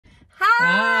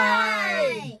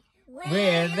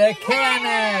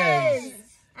Americanas!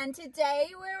 And today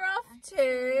we're off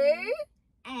to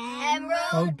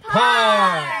Emerald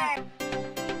Park!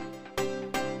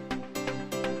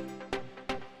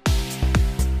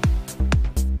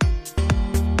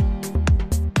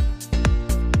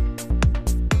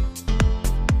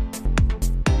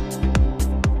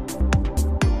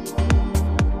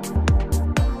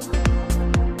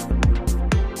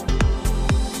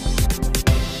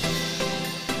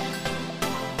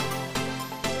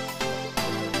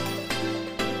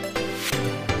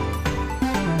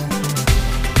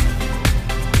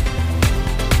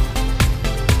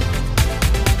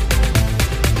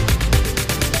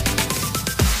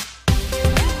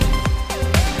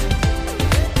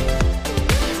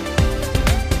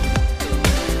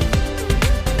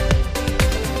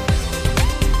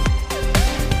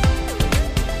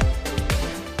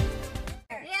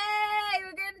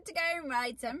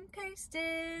 Some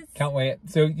coasters. Can't wait.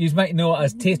 So you might know it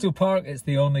as Tayto Park. It's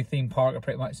the only theme park, or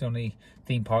pretty much the only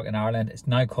theme park in Ireland. It's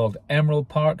now called Emerald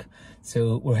Park.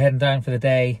 So we're heading down for the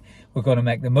day. We're going to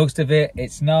make the most of it.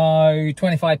 It's now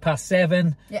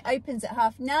 7:25. It opens at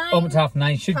 9:30. Opens at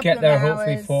 9:30. Should get there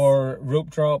hopefully for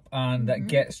rope drop and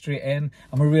get straight in.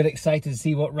 And we're really excited to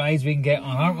see what rides we can get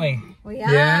on, aren't we? We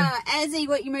are. Yeah. Esme,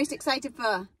 what are you most excited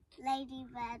for? Lady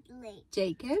Red Lake.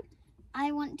 Jacob?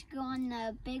 I want to go on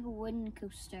the big wooden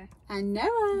coaster. And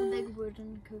Noah? The big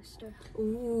wooden coaster.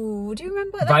 Ooh, do you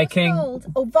remember what Viking. that was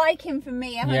called? Oh, Viking for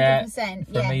me, 100%. Yeah,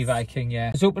 for me, Viking,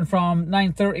 yeah. It's open from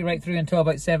 9:30 right through until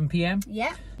about 7 p.m.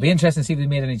 Yeah. Be interesting to see if they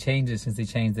made any changes since they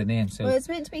changed the name. So. Well, there's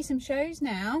meant to be some shows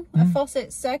now. A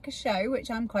Fossett circus show,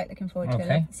 which I'm quite looking forward to. I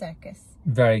love the circus.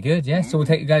 Very good, yeah. So we'll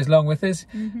take you guys along with us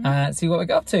and see what we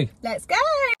got up to. Let's go!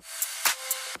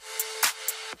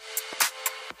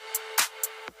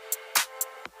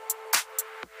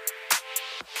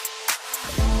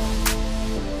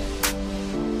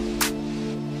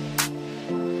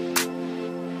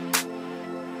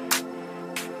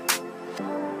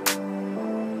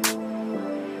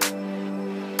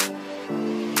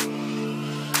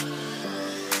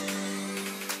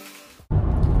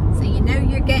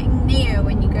 Getting near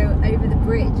when you go over the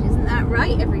bridge, isn't that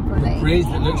right, everybody? Bridge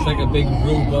that looks like a big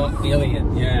robot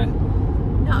alien, yeah.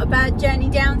 Not a bad journey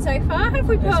down so far, have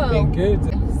we, Paul? It's been good.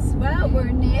 Yes, well, we're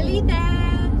nearly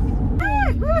there.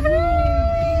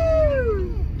 Woohoo!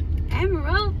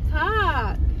 Emerald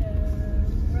Park.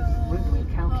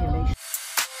 Calculation.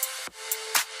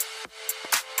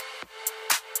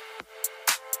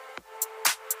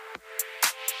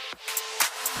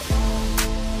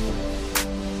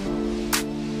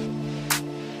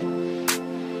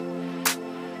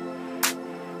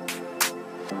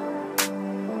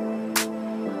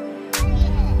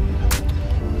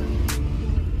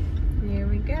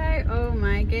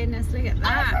 Goodness, look at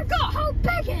that. I forgot how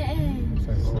big it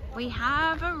is. We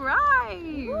have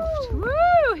arrived.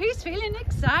 Woo! Who's feeling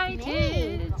excited?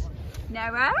 Me.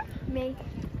 Noah? Me.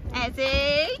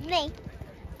 Ezzy? Me.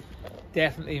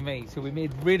 Definitely me. So we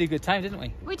made really good time, didn't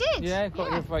we? We did. Yeah,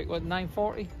 got here for what,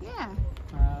 9:40? Yeah.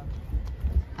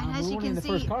 And as you can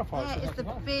see, there is the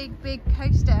big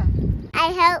coaster.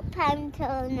 I hope I'm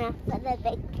tall enough for the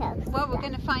big coaster. Well, we're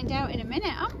going to find out in a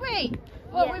minute, aren't we?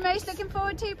 What are we most looking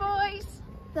forward to, boys?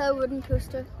 The wooden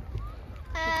coaster.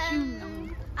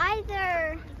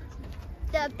 Either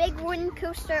the big wooden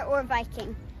coaster or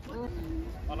Viking.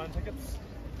 Online tickets?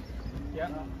 Yeah.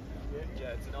 Yeah,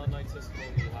 it's an online system.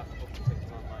 You have to book the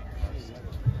tickets online.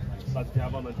 But if you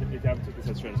have online tickets, you have tickets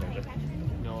at straight away.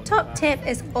 Top tip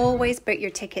is always book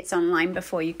your tickets online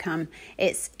before you come.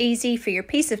 It's easy for your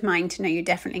peace of mind to know you're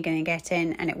definitely going to get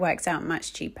in, and it works out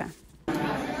much cheaper. And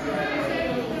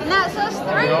that's us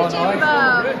through,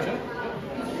 Jimbo.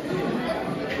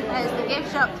 There's the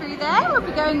gift shop through there. We'll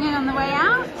be going in on the way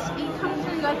out. You come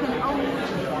through like an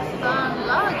old barn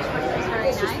lodge, which was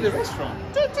very nice. The restaurant.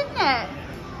 Didn't it?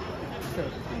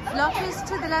 Lockers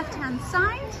to the left-hand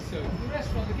side. So the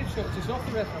restaurant, the gift shop was just off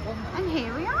the restaurant, wasn't it? And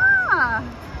here we are.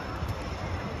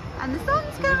 And the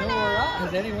sun's coming out.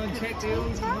 Has anyone checked the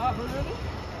old map already?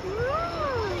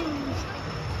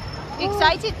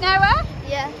 Excited, Noah?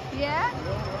 Yeah. Yeah?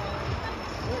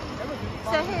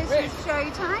 So here's your show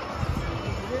times.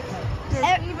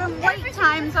 There's even wait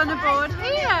times on a board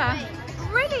here.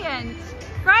 Brilliant.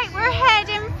 Right, we're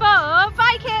heading for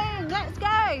Viking. Let's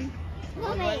go.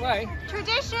 Right way.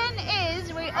 Tradition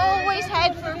is we always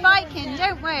head for Viking,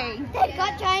 don't we? They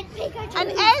got giant.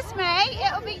 And Esme,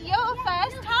 it'll be your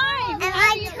first time.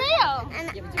 How do you feel?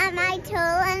 Am I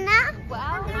tall enough?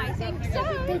 Well, I think so.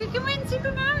 We can win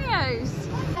Super Mario's.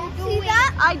 See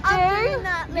that? I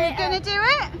do. You're going to do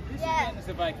it? Yeah.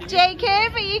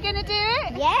 Jacob, are you going to do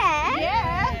it? Yeah.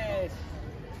 Yeah. Yes.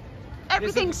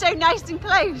 Everything's so nice and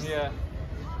close. Yeah.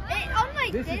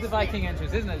 Unlike This is the Viking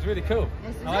entrance, isn't it? It's really cool.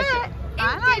 This is I like it.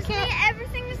 I like Disney, it.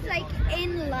 everything is like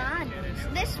inland.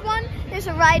 This one, there's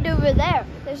a ride over there.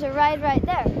 There's a ride right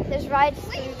there. There's rides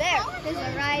through there. There's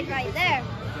a ride right there.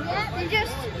 Yeah, they're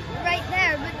just right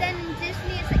there. But then in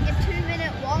Disney, it's like a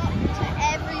 2-minute walk to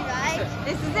every ride.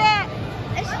 This is it.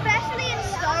 Especially in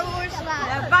Star Wars The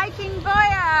Land. Viking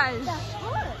Voyage. That's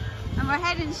what. And we're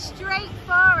heading straight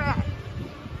for it.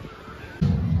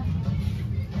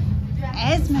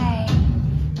 Esme,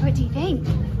 what do you think?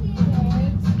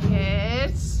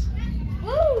 Good.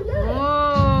 Oh, look.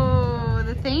 Oh,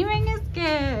 the theming is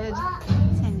good.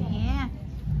 It's in here.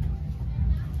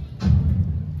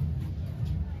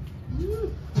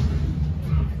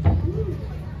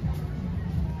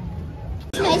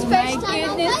 Nice Oh my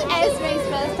goodness, Esme's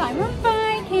first time on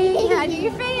Viking. How do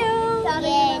you feel?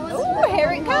 Oh,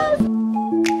 here it comes.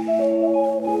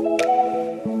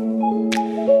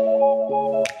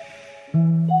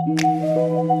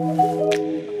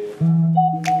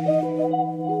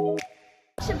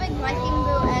 It's a big Viking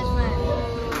boat, Esme.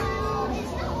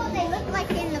 It's not what they look like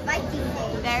in the Viking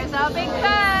days. There's our big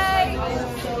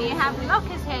boat. You have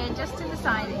lockers here just to the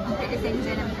side. You can put your things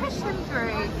in and push them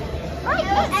through. Right,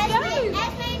 let's go.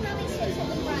 Esme and Mummy sits at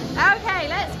the front. Okay,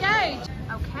 let's go.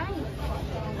 Okay,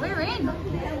 we're in.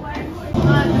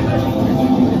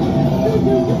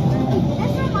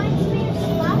 This reminds me of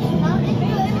Splash Mountain. It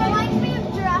reminds me of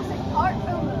Jurassic Park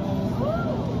almost.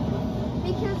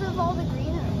 Because of all the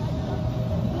greenery.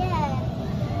 Yeah.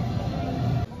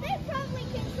 They probably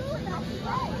control that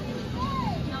right.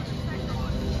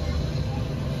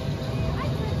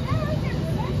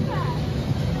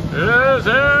 Is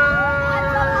it?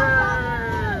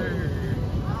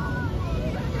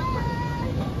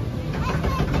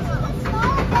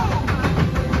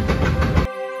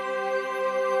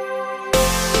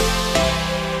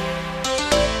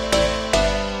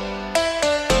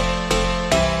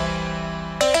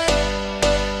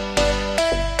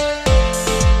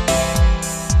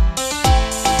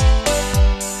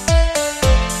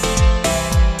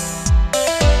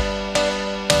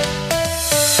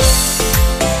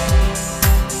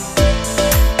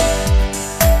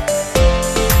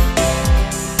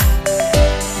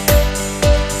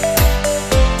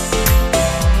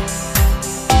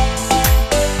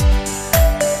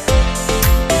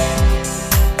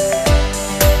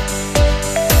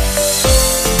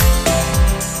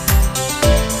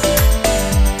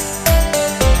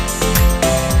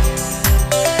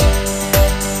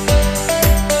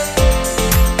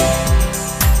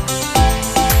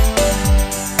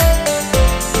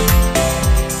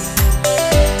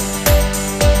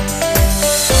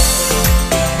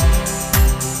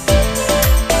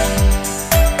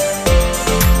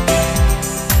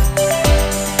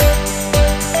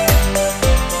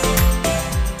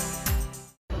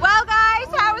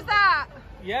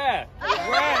 Yeah.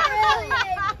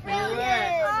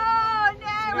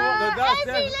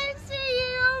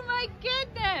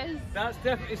 That's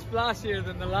definitely splashier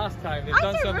than the last time. They've done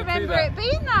I don't something to remember that. it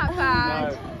being that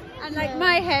bad. No. And like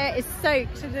my hair is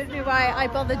soaked. I don't know why I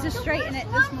bothered to straighten it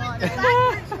this morning. The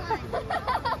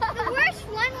worst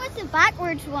one was the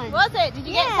backwards one. Was it? Did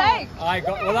you get soaked? I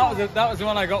got well. That was the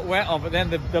one I got wet on, but then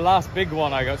the last big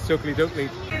one I got soakly dookly.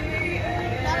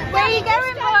 Where are you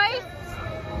going, boys?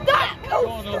 That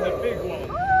Going on the big one.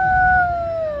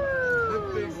 The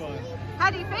big one. How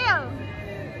do you feel?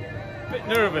 Bit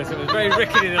nervous. It was very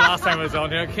rickety the last time I was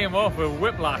on here. It came off with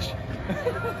whiplash.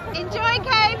 Enjoy,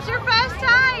 Caves, your first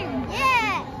time.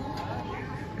 Yeah.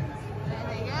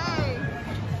 There you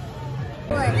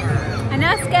go. And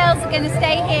us girls are going to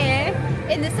stay here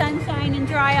in the sunshine and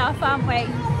dry off, aren't we?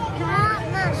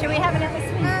 Mama, Shall we have a little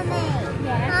swim? Mommy,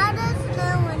 Yeah. how does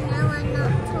no one know I'm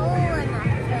not tall enough?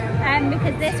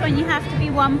 Because this one you have to be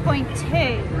 1.2. So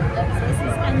this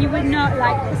is, and you would not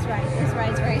like this ride. This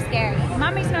ride's very scary.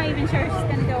 Mummy's not even sure she's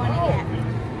going to go on it yet.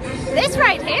 This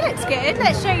ride here looks good.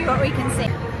 Let's show you what we can see.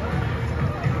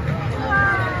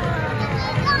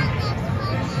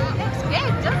 Looks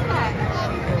good, doesn't it?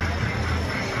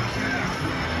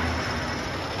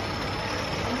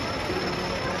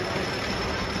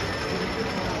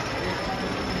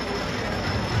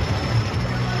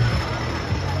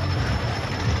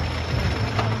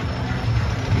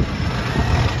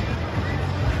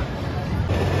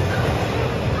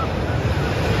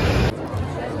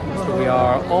 We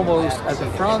are almost at the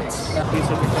front. These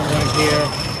are the come here,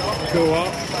 go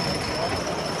up,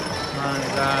 and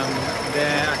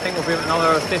then I think we'll be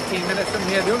another 15 minutes from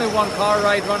here. The only one car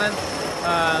ride running,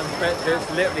 but there's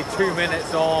literally 2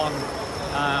 minutes on,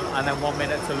 and then 1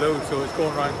 minute to load, so it's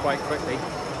going around quite quickly.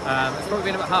 It's probably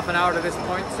been about half an hour to this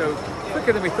point, so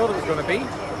quicker than we thought it was going to be.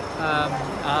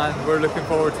 And we're looking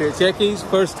forward to it. Jackie's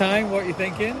first time, what are you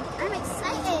thinking? I'm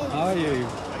excited. Are you?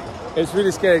 It's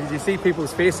really scary because you see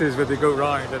people's faces when they go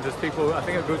round, and there's people, I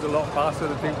think it goes a lot faster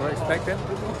than people were expecting.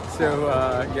 So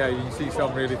yeah, you can see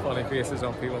some really funny faces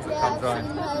on people as it comes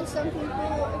round. Some people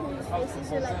whose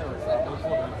faces are like,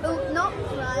 not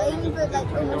crying, but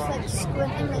like almost like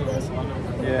squinting like this.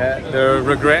 Yeah, they're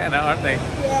regretting it, aren't they?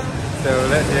 Yeah. So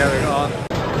let's see how we go on.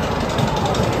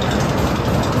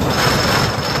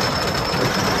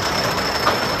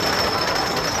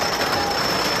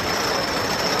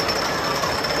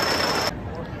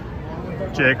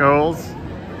 Jacobs.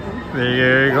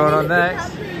 There you go, going on next.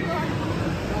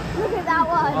 Look at that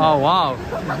one. Oh wow,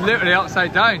 it's literally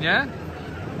upside down, yeah?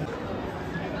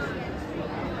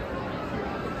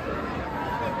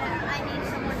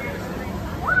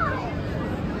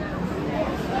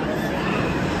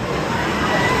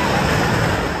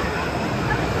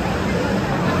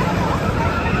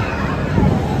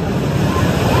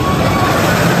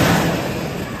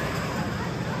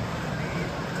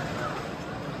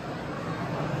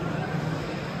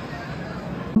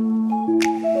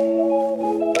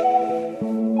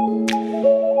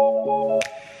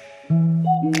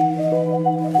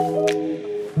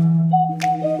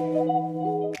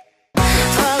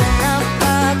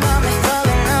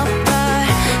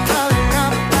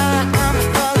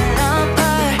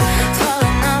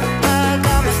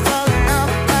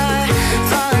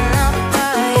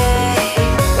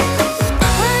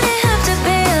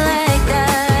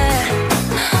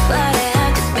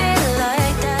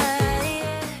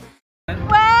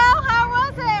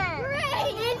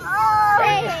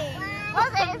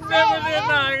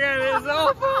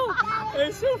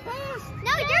 It's so fast.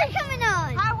 No, you're coming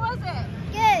on. How was it?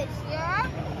 Good. Yeah?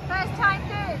 First time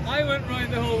good? I went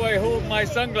round the whole way holding my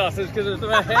sunglasses because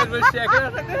my head was shaking. I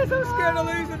was like, I'm so scared of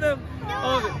losing them. No.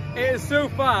 Oh, it is so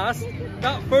fast.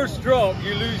 That first drop,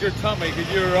 you lose your tummy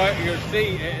because you're out of your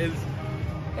seat.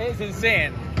 It's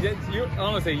insane.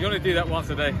 Honestly, you only do that once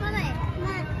a day.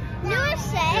 Noah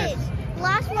said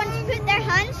last one to put their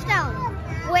hands down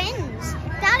wins.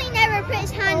 Daddy never put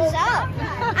his hands up.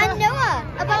 And Noah,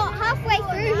 about halfway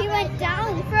through, he went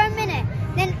down for a minute,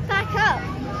 then back up.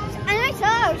 And I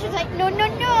thought, I was just like, no, no,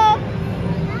 no.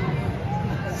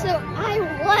 So I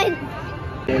won.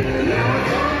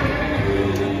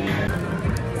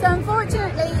 So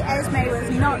unfortunately, Esme was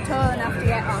not tall enough to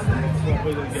get on.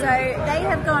 So they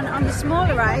have gone on the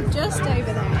smaller ride just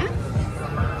over there.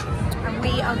 And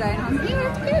we are going on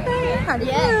here together. How do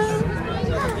you feel?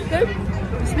 Good.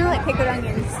 They smell like pickled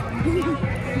onions.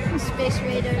 Space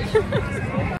Raiders.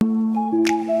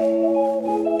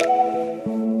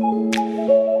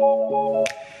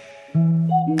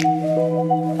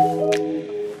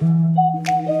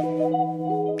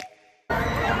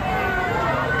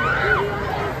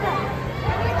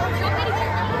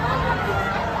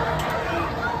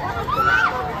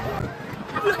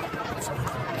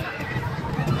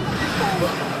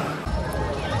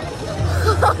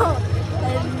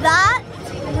 That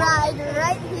ride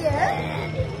right here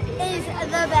is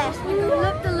the best. You can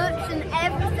look the loops and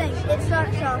everything. It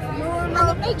starts off normal. And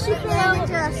it makes you feel,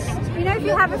 you know, if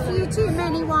you have a few too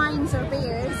many wines or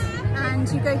beers and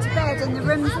you go to bed and the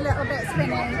room's a little bit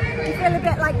spinning, you feel a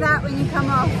bit like that when you come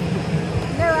off.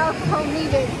 No alcohol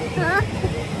needed. Huh?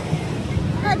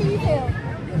 How do you feel?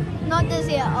 Not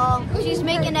dizzy at all. She's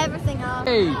making everything up.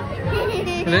 Hey,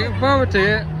 looking forward to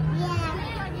it.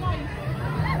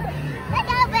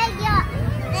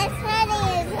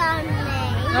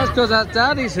 That's because that's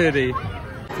Daddy's hoodie.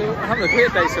 So we're having a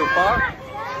great day so far.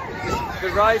 The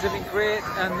rides have been great,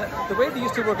 and the way they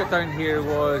used to work it down here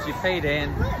was you paid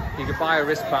in, you could buy a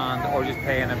wristband or just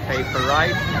pay in and pay per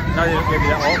ride. Now they don't give you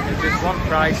that option, it's just one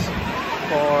price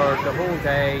for the whole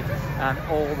day and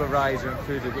all the rides are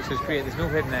included, which is great. There's no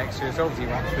hidden extras. Obviously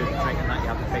you want food and drink and that you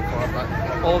have to pay for it, but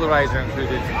all the rides are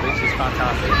included, which is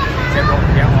fantastic. Everyone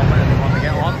can get on whenever they want to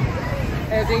get on.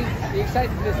 Eddie, are you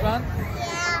excited for this one?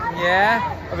 Yeah?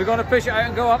 Are we going to push it out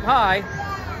and go up high?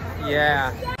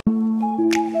 Yeah.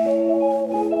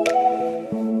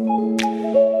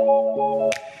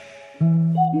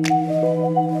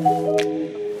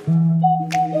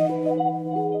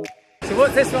 So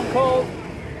what's this one called?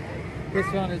 This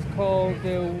one is called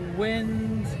the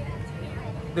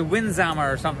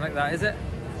Windsammer or something like that, is it?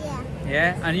 Yeah.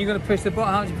 Yeah? And you're going to push the bar,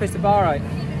 how do you push the bar out? Push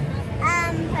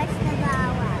the bar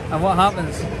out. And what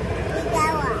happens? You go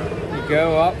up.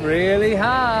 Go up really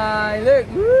high. Look.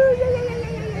 Woo,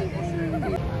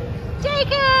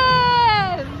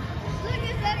 Jacob!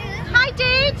 Hi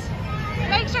dude!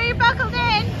 Make sure you're buckled in.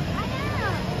 I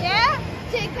know. Yeah?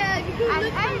 Jacob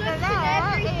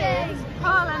there is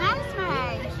Paul and Esme.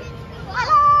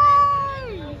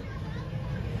 Hello!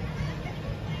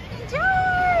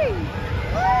 Enjoy!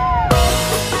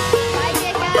 Bye,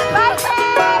 Jacob. Bye,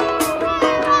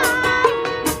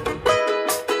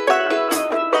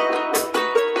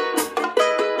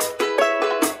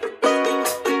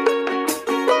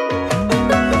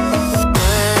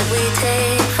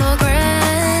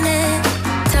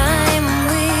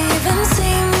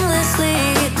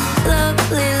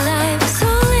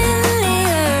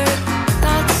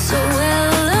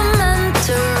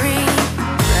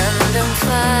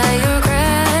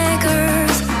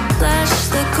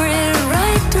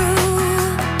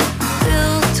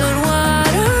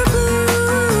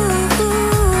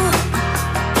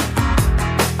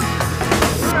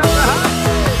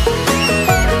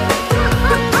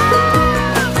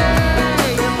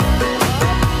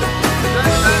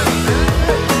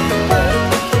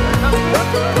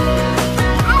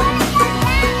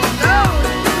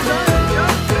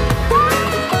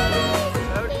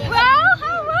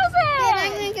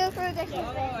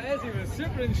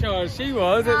 She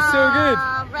was, it's so good.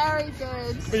 Very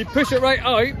good. When you push it right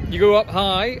out, you go up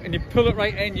high, and you pull it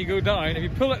right in, you go down. If you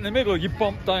pull it in the middle, you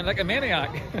bump down like a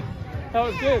maniac. That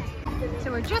was good.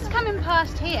 So we're just coming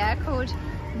past here called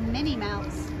Minnie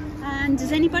Mouse. And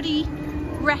does anybody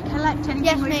recollect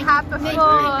anything we've had before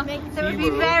that would be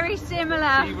very similar?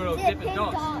 SeaWorld Dippin'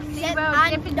 Dots. SeaWorld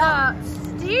Dippin' Dots.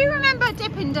 Do you remember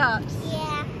Dippin' Dots?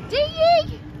 Yeah. Do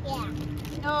you? Yeah.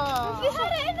 Oh. We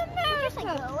had it in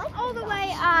America, all the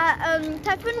way at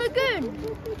Tevin Lagoon.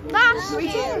 Last We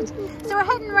year. did. So we're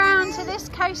heading round to this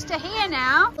coaster here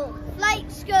now.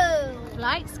 Flight school.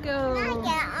 Flight school. Can I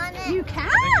get on it? You can.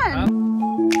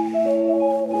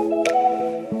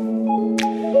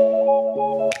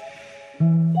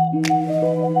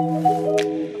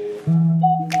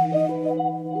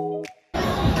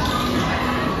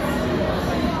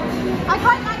 I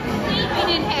quite like the theming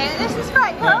in here. This is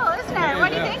quite cool, isn't it? What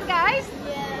do you think, guys?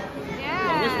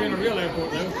 Yeah. We're in a real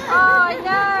airport now. Oh, I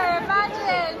know,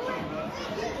 imagine.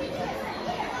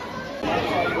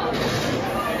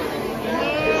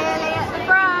 Nearly at the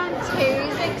front.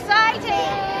 Who's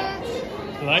excited?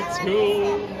 Flight school.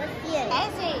 Yeah.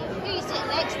 Esme, who are you sitting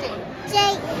next to?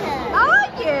 Jacob. Are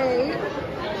you?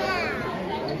 Yeah.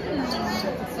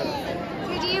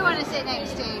 Who do you want to sit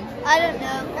next to? I don't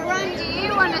know. Who do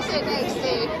you want to sit next to?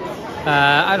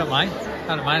 I don't mind.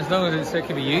 I don't mind as long as it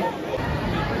could be you.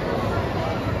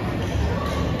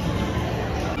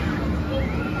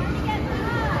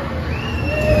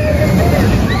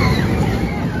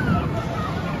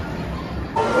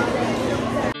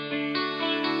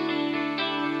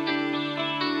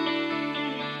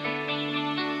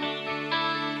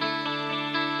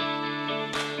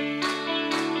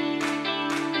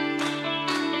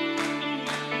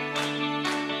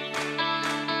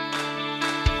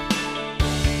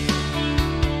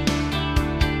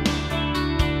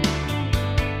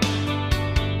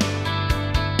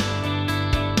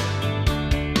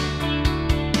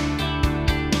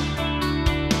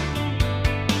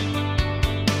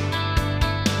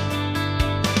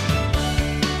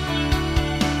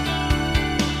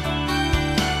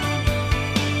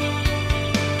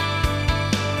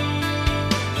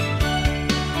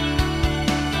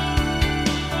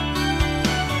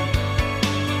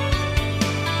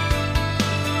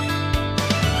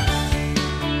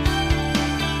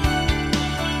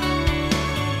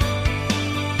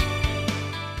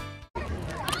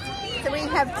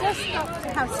 Have just stopped to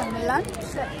have some lunch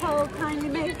that Paul kindly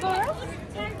made for us.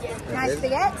 Nice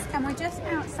baguettes, and we're just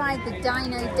outside the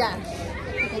Dino Dash.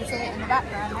 You can see it in the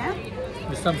background now.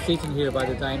 There's some seating here by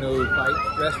the Dino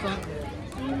Bite restaurant.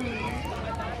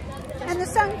 And the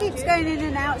sun keeps going in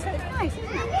and out, so it's nice,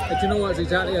 isn't it? Do you know what it's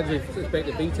exactly as we expect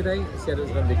it to be today? It said it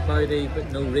was going to be cloudy, but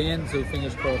no rain, so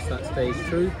fingers crossed that stays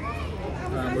true.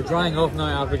 We're drying off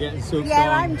now after getting soaked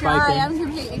Yeah, on I'm dry. biking. I'm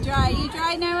completely dry. Are you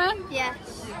dry, Noah? Yes.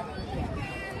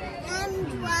 I'm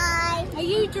dry. Are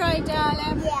you dry,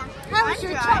 darling? Yeah. How was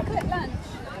your chocolate lunch?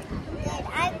 Good.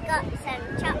 I've got some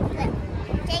chocolate.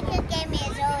 Jacob gave me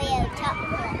his Oreo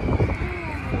chocolate.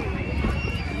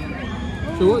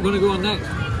 So what are we going to go on next? It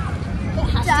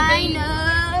has Dino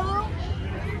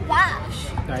Dash.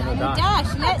 Dino Dash. Dash.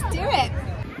 Let's do it.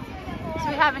 So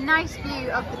we have a nice view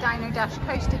of the Dino Dash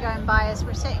coaster going by as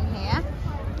we're sitting here.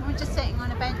 We're just sitting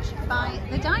on a bench by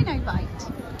the Dino Bite.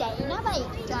 Dino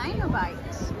Bite. Dino Bite.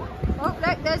 Oh,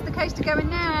 look, there's the coaster going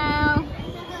now.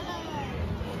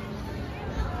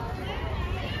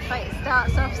 But it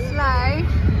starts off slow,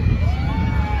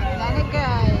 then it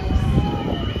goes.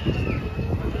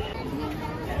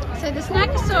 So So the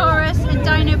Snackosaurus and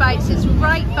Dino Bites is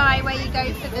right by where you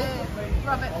go for the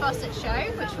Robert Fossett show,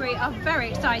 which we are very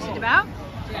excited about.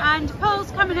 And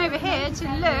Paul's coming over here to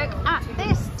look at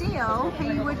this deal.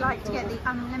 Who would like to get the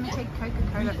unlimited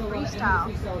Coca-Cola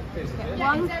freestyle? Get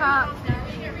 1 cup.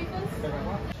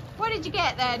 What did you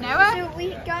get there, Noah? So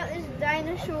we got this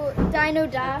Dino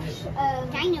Dash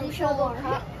shovel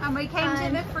cup. And we came to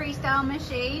the freestyle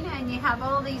machine, and you have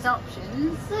all these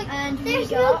options. And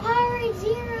there's no Powerade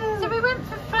Zero. So we went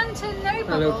for Fanta No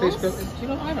Hello, Bubbles. please go. Do you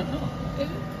know? I don't know. It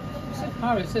said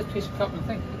Powerade, it says please cup and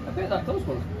thing. I bet that those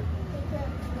ones.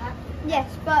 Yes,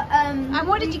 but And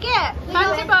what did you get?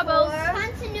 Fanta Bubbles.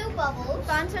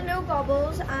 Fanta No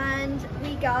Bubbles, and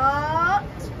we got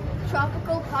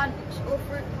tropical punch or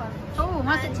fruit punch. Oh,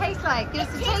 what's it taste like? Give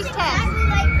us a taste test. Exactly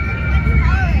like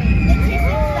Powerade. It tastes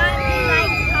exactly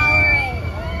like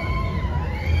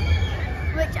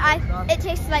Powerade. It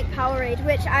tastes like Powerade,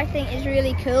 which I think is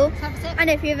really cool. Have a sip. And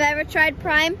if you've ever tried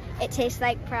Prime, it tastes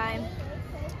like Prime.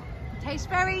 Tastes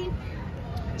very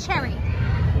cherry.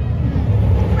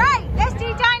 Right, let's do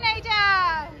Dino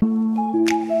Dash.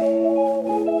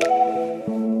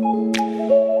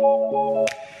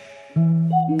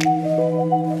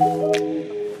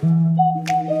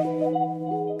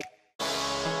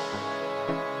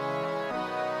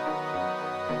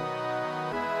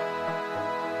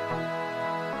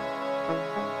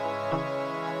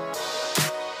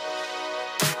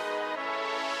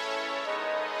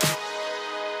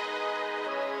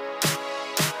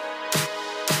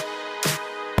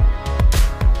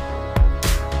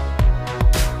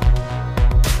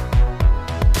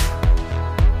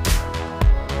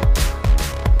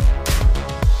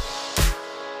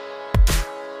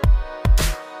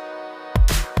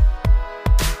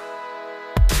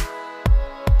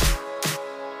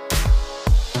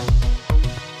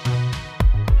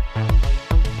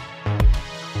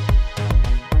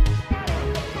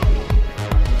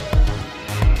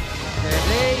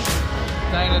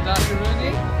 Dino Dash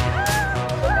Rooney.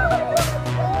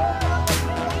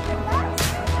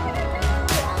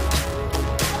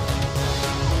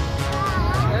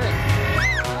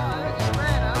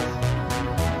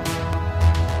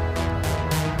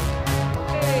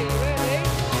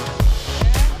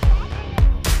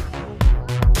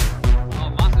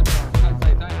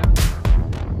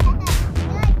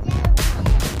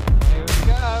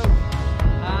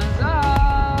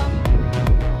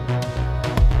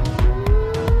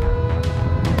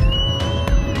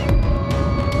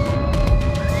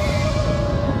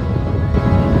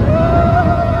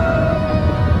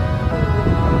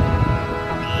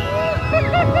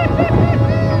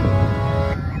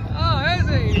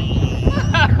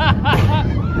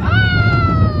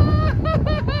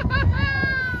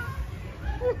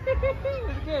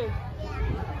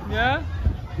 Yeah?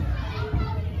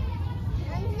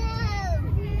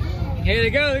 Here they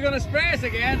go, they're going to spray us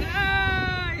again.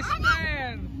 Ah, he's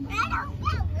spraying. I don't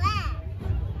get wet.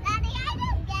 Daddy, I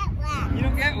don't get wet. You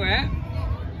don't get wet?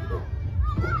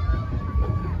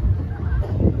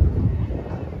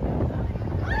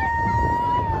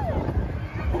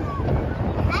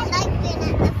 I like being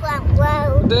at the front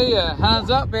row. Do you? Hands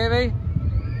up, baby.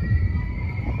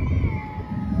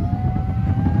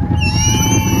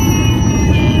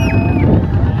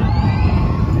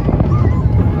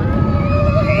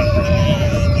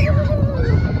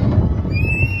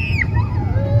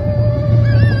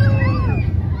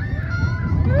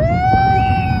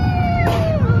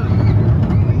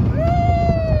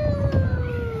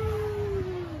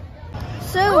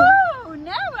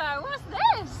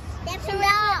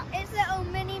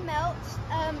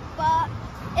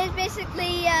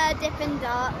 Dippin'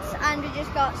 Dots, and we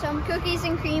just got some cookies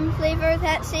and cream flavour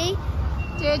Pepsi.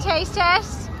 Do a taste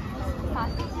test.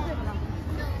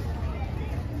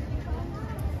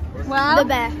 Well, The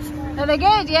best. Are they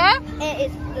good, yeah? It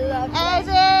is lovely.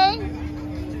 Ezzy!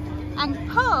 And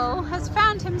Paul has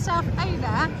found himself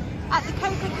over at the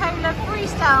Coca-Cola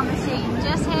freestyle machine,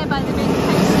 just here by the big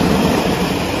coaster.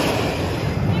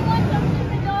 You want something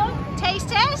for dog? Taste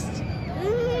test?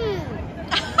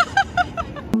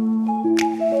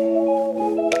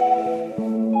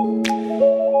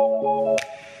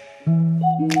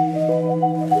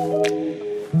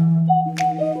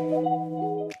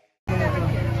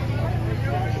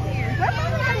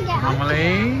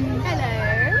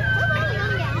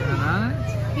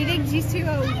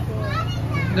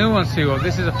 No one's too old.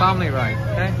 This is a family ride,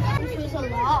 okay? This was a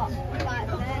lot back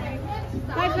then.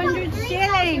 500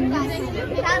 shillings.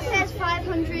 That says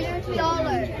 $500.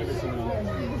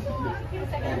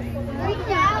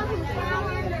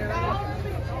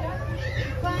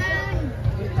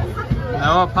 $3,500. No,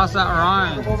 I'll pass that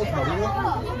around.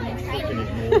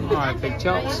 Alright, big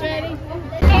chops. Here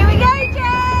we go,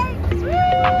 James! Woo!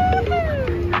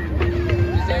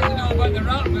 Does anyone know about the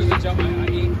Rollercoaster jump out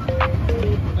at you?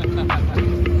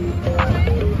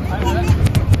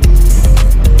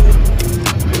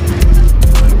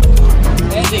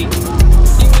 Eddie,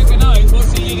 keep looking out. What's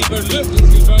the ladybird look?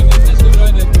 Let's go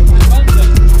round the mountain.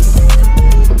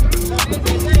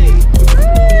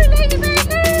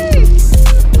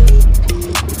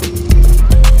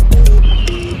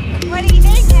 What do you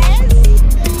think, Ez?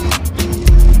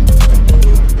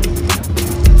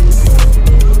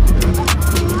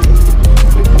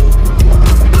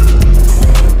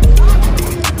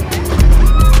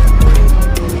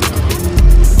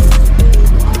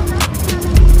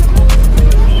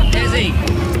 Ezzy!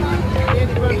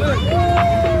 Look!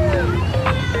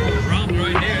 Rammed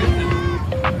right there, isn't it?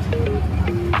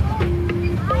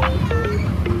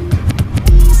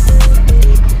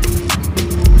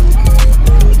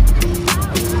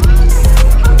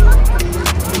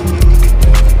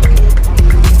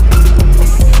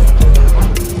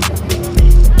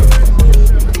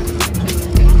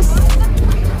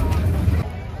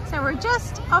 So we're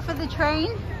just off of the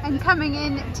train and coming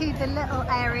in to the little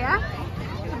area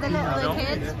for the little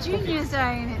kids, Junior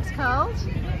Zone it's called.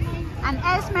 And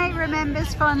Esme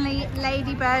remembers fondly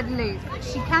Ladybird Loop.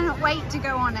 She cannot wait to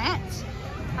go on it.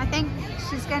 I think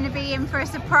she's going to be in for a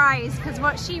surprise because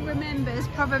what she remembers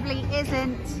probably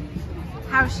isn't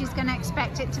how she's going to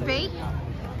expect it to be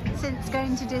since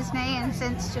going to Disney and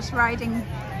since just riding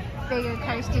bigger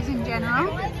coasters in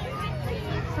general.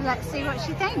 So let's see what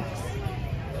she thinks.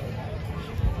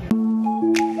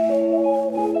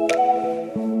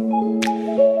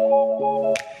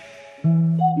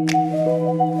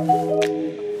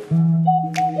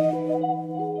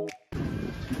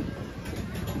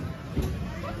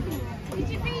 Did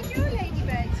you feed your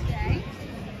ladybird today?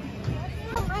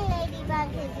 My ladybug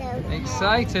is okay.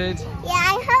 Excited? Yeah,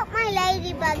 I hope my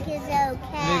ladybug is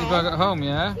okay. Ladybug at home,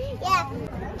 yeah? Yeah.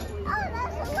 Oh,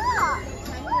 that's a lot.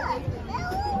 Look, they're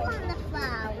all on the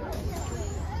flower.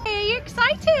 Hey, are you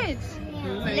excited?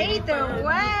 Yeah. Lead the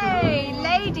way,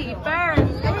 Ladybird. You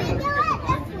know what,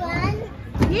 this one?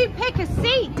 You pick a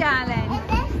seat, darling. Is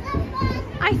this the one?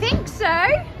 I think so.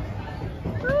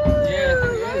 Ooh, Yeah, I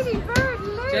think it is. Ladybird,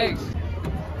 look. Jakes.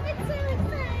 It's so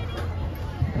exciting.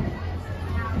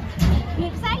 You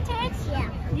excited? Yeah.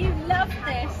 You love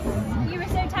this. You were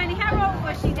so tiny. How old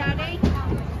was she, Daddy?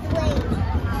 Wait.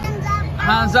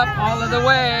 Hands up all of the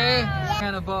way.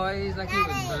 Kind of boys, like you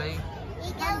wouldn't believe.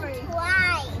 You go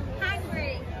twice.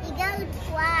 Hungry. You go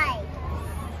twice.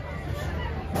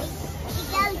 You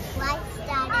go twice,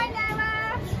 Daddy. Hi,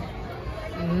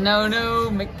 Noah. No, no,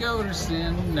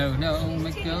 McGoderson. No, no,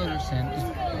 McGoderson.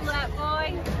 School, that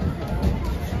boy.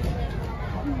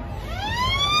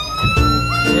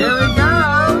 Here we go.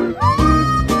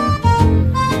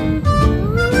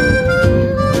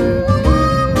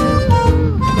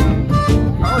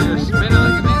 Oh, you're spinning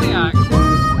like a maniac.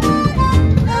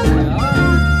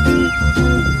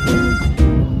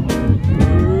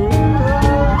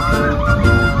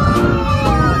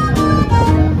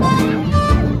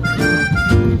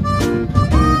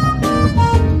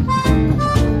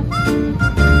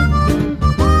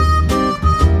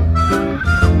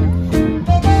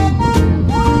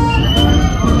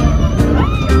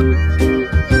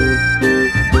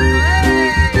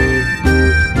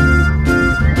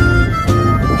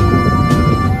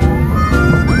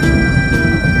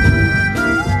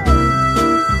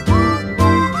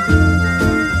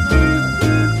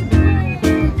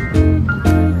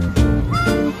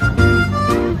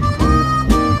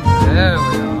 There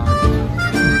we are.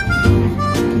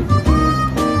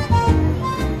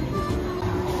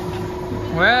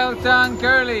 Well done,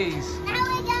 girlies. Now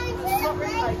we're going to the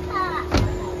play park.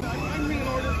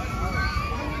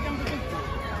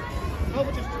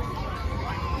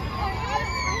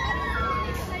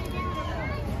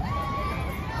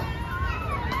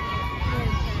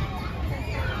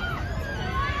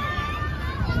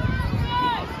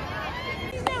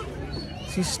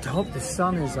 See, stop, the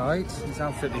sun is out. It's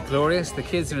absolutely glorious. The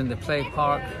kids are in the play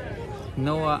park.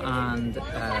 Noah and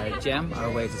Jem are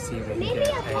away to see if they can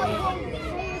get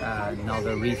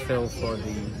another refill for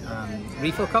the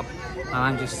refill cup. And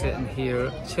I'm just sitting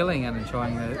here chilling and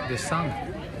enjoying the sun.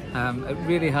 It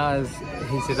really has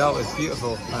heated up, it's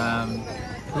beautiful.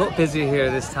 A lot busier here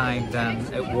this time than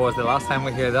it was the last time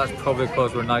we were here. That's probably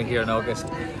because we're now here in August,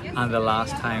 and the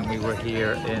last time we were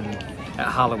here at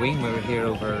Halloween, we were here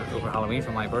over Halloween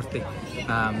for my birthday.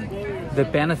 The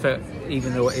benefit,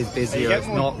 even though it is busier, it's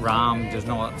not rammed, there's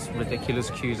not ridiculous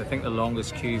queues. I think the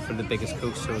longest queue for the biggest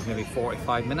coaster was maybe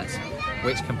 45 minutes.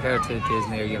 which compared to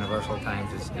Disney or Universal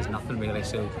times is nothing really.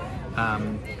 So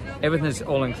everything is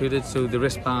all included. So the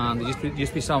wristband, there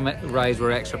used to be some rides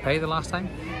were extra pay the last time.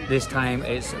 This time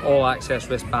it's all access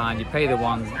wristband. You pay the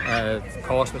one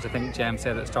cost, which I think Jem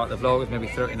said at the start of the vlog was maybe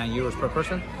 €39 per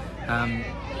person.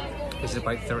 This is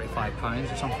about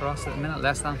 £35 or something for us at the minute,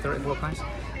 less than £34.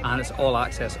 And it's all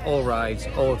access, all rides,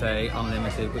 all day,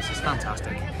 unlimited, which is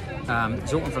fantastic.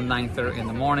 It's open from 9:30 in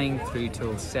the morning through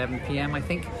till 7 PM, I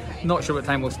think. Not sure what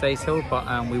time we'll stay till, but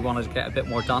we want to get a bit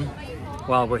more done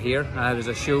while we're here. There's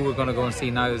a show we're going to go and see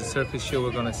now, there's a circus show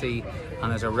we're going to see, and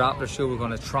there's a raptor show we're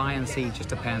going to try and see, just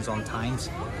depends on times.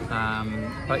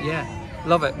 But yeah,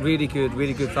 love it, really good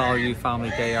value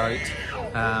family day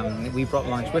out. We brought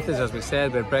lunch with us, as we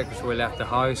said. We had breakfast before we left the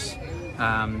house,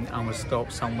 and we'll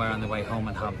stop somewhere on the way home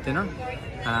and have dinner.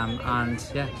 And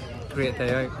yeah, great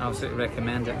day out, absolutely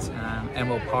recommend it.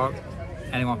 Emerald Park,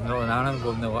 anyone from Northern Ireland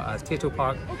will know it as Tayto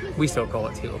Park. We still call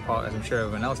it Tayto Park, as I'm sure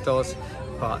everyone else does.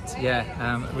 But yeah,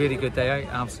 really good day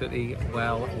out, absolutely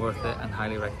well worth it and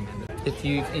highly recommend it. If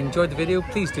you've enjoyed the video,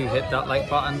 please do hit that like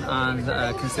button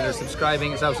and consider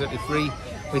subscribing. It's absolutely free.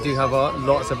 We do have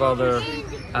lots of other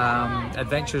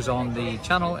adventures on the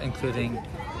channel, including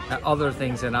other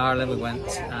things in Ireland. We went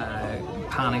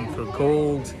panning for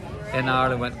gold in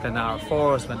Ireland, went to Glenara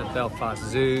Forest, went to Belfast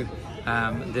Zoo.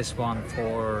 This one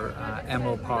for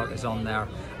Emerald Park is on there,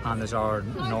 and there's our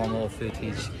normal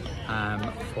footage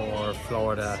for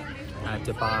Florida,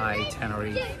 Dubai,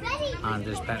 Tenerife, and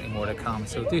there's plenty more to come.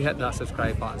 So do hit that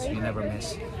subscribe button so you never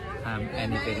miss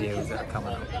any videos that are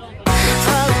coming up.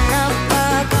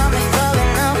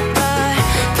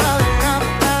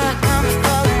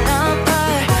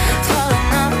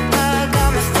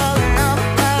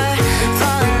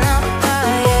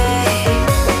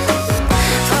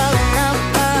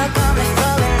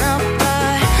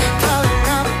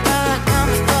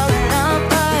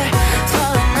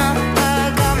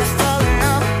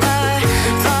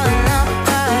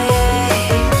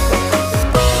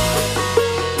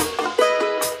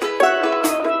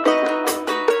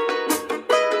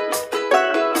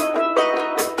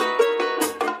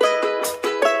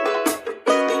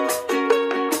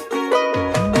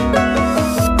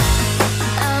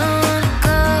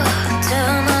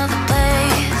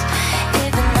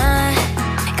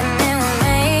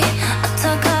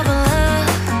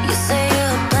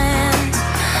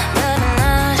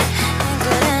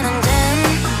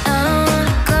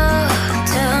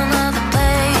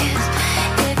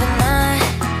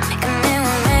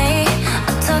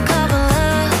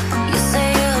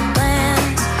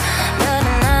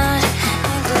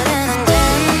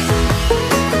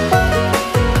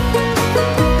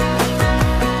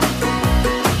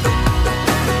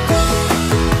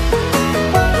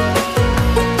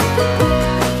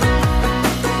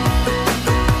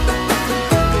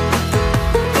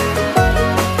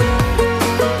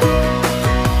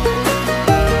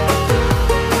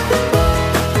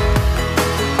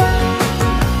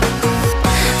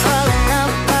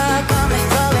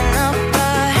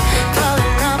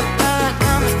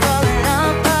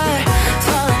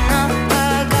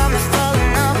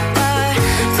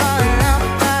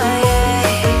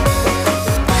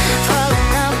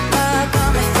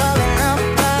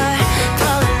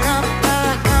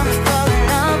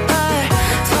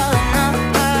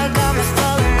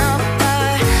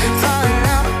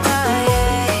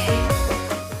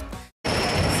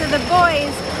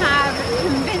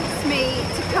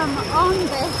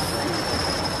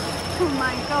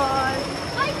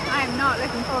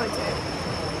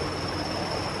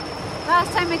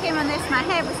 Last time I came on this, my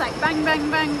head was like bang, bang,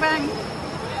 bang, bang.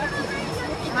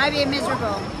 Am I being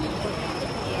miserable?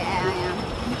 Yeah, I am.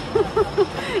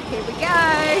 Here we go.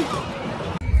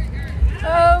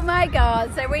 Oh my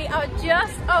god, so we are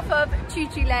just off of Cú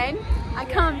Chulainn. I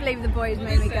can't believe the boys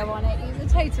made me go on it. You were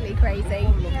totally crazy.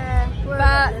 Yeah,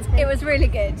 but it was really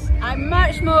good. I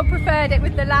much more preferred it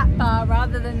with the lap bar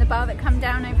rather than the bar that come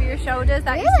down over your shoulders.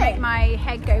 That used to make my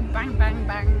head go bang, bang,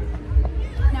 bang.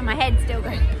 No, my head's still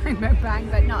going bang, bang, bang,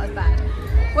 but not as bad.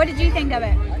 What did you think of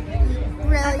it?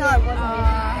 Really good.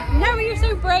 No, you're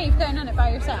so brave going on it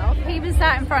by yourself. He was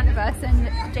sat in front of us and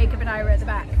Jacob and I were at the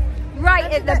back.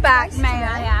 Right at the back, may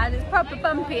I add. It's proper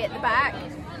bumpy at the back.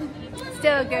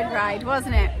 Still a good ride,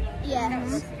 wasn't it?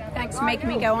 Yes. Thanks for making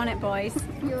me go on it, boys.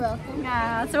 You're welcome.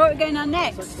 So what are we going on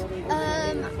next?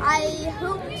 I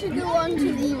hope to go on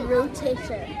to the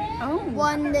rotator. Oh.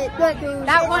 One that goes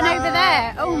that one over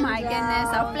there. Oh my goodness,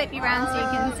 I'll flip you around so you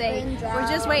can see. We're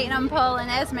just waiting on Paul and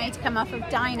Esme to come off of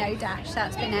Dino Dash.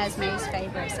 That's been Esme's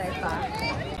favourite so far.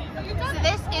 So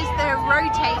this is the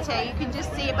rotator. You can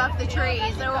just see above the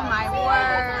trees. Oh my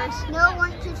word. No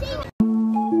one to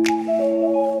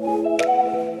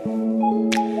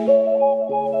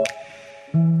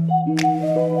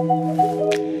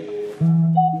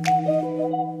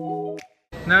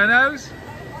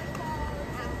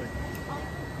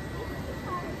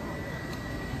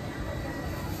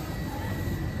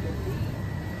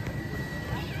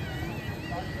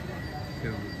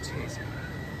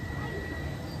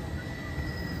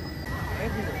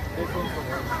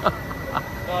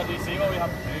you see what we have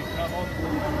to do? Come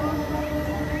on.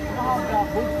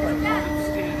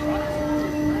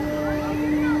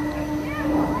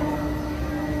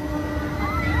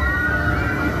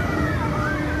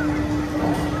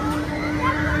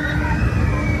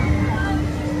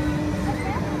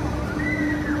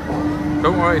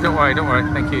 Don't worry, don't worry, don't worry.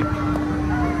 Thank you.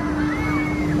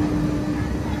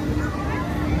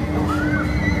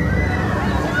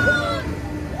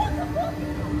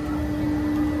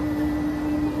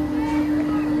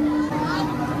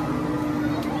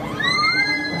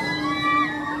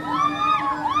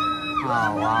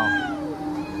 Oh, wow.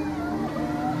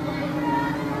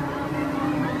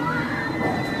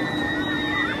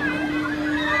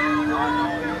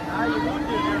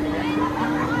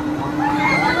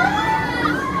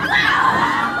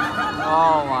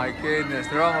 Oh my goodness,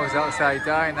 they're almost upside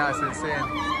down, that's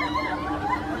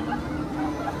insane.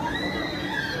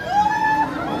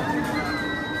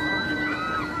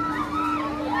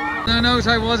 No nose,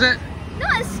 how was it?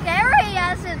 Not as scary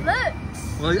as it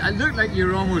looks. Well, it looked like you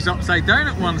were almost upside down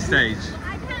at one stage.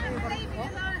 I can't believe you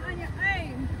was on your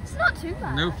own. It's not too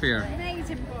bad. No fear.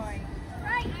 Amazing boy.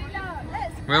 Right,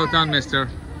 let's go. Well done, mister.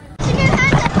 Should do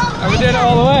hands up all the And we way. did it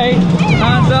all the way.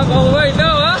 Hands up all the way.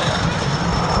 Noah,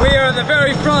 we are at the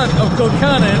very front of Cú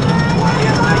Chulainn.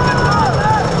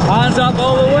 Hands up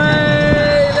all the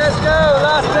way. Let's go.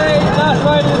 Last day, last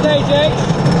ride of the day, Jake.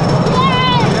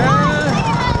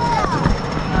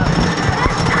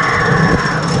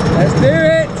 Let's do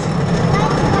it!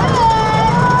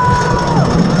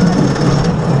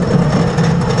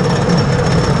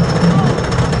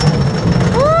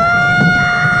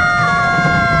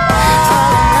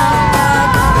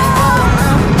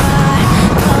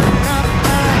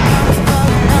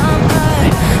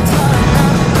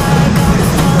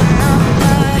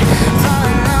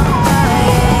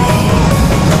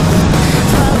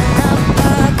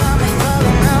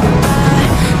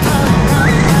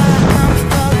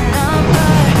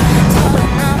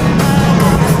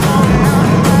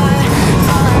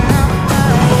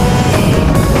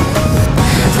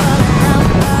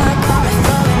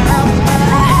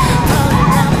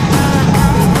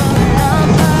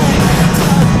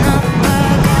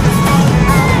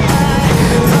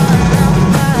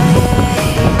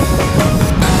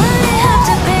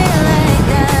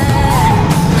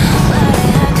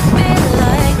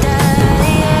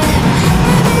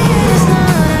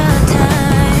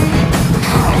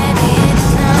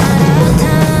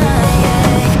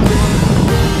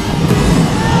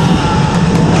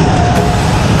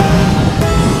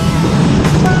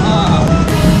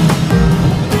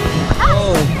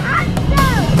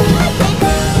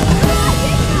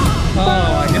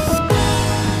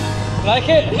 Like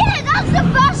it? Yeah, that's the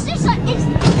fastest.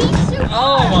 It's super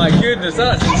Oh my goodness,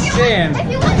 that's insane.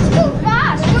 If you want to go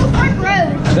fast, go for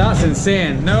road. That's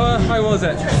insane. Noah, how was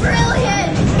it?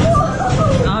 Brilliant.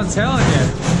 I'm telling you.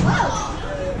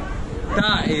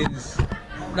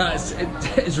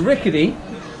 It's rickety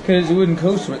because it's a wooden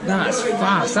coaster, but that's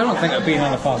fast. I don't think I've been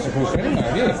on a faster coaster anywhere,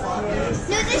 have you?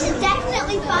 No, this is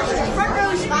definitely faster. Front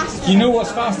row is faster. Do you know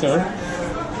what's faster?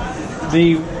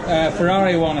 The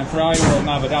Ferrari one in Ferrari World in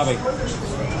Abu Dhabi.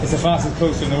 It's the fastest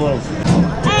coaster in the world.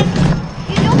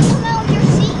 You don't smell your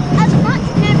seat as much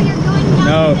whenever you're going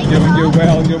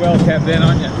down. No, you're well kept in,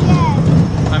 aren't you?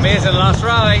 Yeah. Amazing last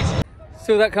ride.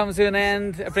 So that comes to an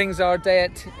end. It brings our day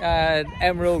at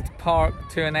Emerald Park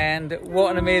to an end.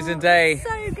 What an amazing day.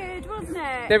 So good, wasn't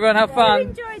it? Did everyone have fun? They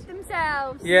enjoyed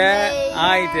themselves. Yeah, Yes.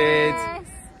 I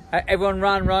did. Everyone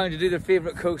ran round to do their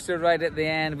favourite coaster right at the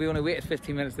end. We only waited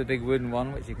 15 minutes for the big wooden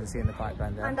one, which you can see in the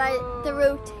background there. And the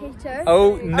rotator.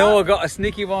 Oh, Noah got a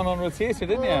sneaky one on rotator,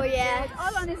 didn't you? Oh yeah.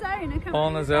 All on his own. I can't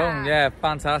On believe his own, that. yeah,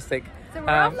 fantastic. So we're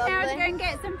off now to Lovely. go and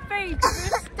get some food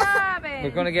 'cause we're starving. We're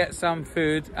going to get some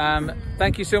food.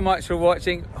 Thank you so much for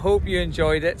watching. Hope you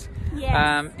enjoyed it.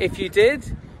 Yes. If you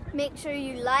did, Make sure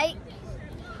you like,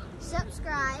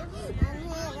 subscribe, and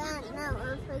hit that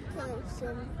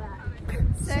notification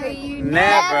button. So you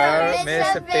never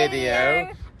miss a video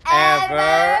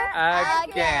ever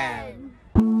again.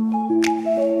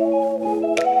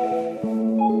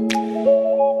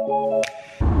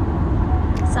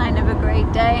 Sign of a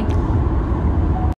great day.